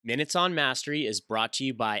Minutes on Mastery is brought to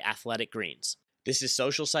you by Athletic Greens. This is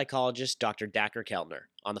social psychologist Dr. Dacher Keltner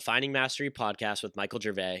on the Finding Mastery podcast with Michael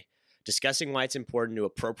Gervais, discussing why it's important to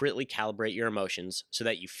appropriately calibrate your emotions so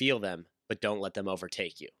that you feel them, but don't let them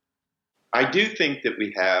overtake you. I do think that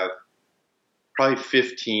we have probably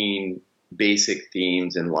 15 basic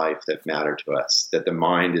themes in life that matter to us, that the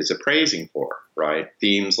mind is appraising for, right?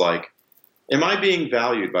 Themes like, am I being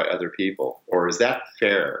valued by other people? Or is that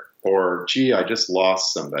fair? Or, gee, I just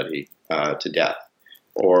lost somebody to death.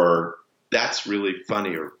 Or, that's really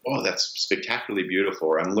funny. Or, oh, that's spectacularly beautiful.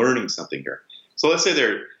 Or, I'm learning something here. So let's say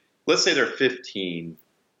there are 15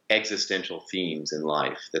 existential themes in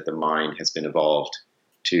life that the mind has been evolved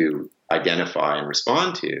to identify and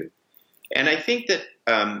respond to. And I think that,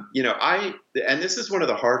 and this is one of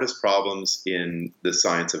the hardest problems in the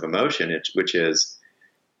science of emotion, which is,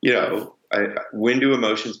 when do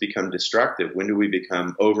emotions become destructive? When do we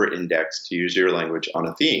become over-indexed, to use your language, on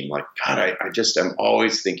a theme? Like, God, I'm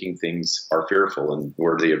always thinking things are fearful and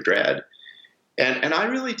worthy of dread. And I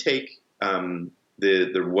really take the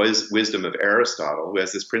wisdom of Aristotle, who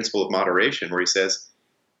has this principle of moderation, where he says,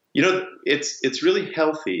 it's really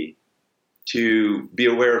healthy to be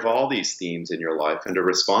aware of all these themes in your life and to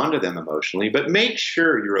respond to them emotionally, but make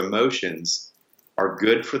sure your emotions are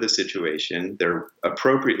good for the situation. They're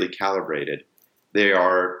appropriately calibrated.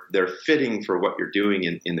 They're fitting for what you're doing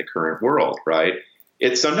in the current world, right?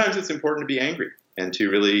 Sometimes it's important to be angry and to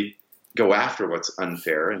really go after what's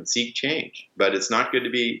unfair and seek change. But it's not good to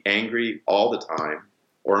be angry all the time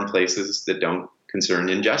or in places that don't concern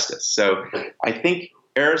injustice. So I think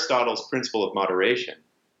Aristotle's principle of moderation,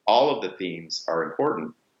 all of the themes are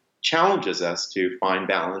important, challenges us to find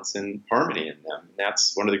balance and harmony in them. And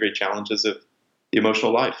that's one of the great challenges of the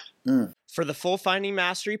emotional life. For the full Finding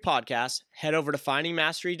Mastery podcast, head over to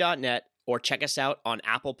findingmastery.net or check us out on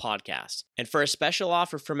Apple Podcasts. And for a special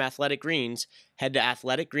offer from Athletic Greens, head to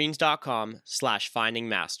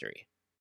athleticgreens.com/findingmastery.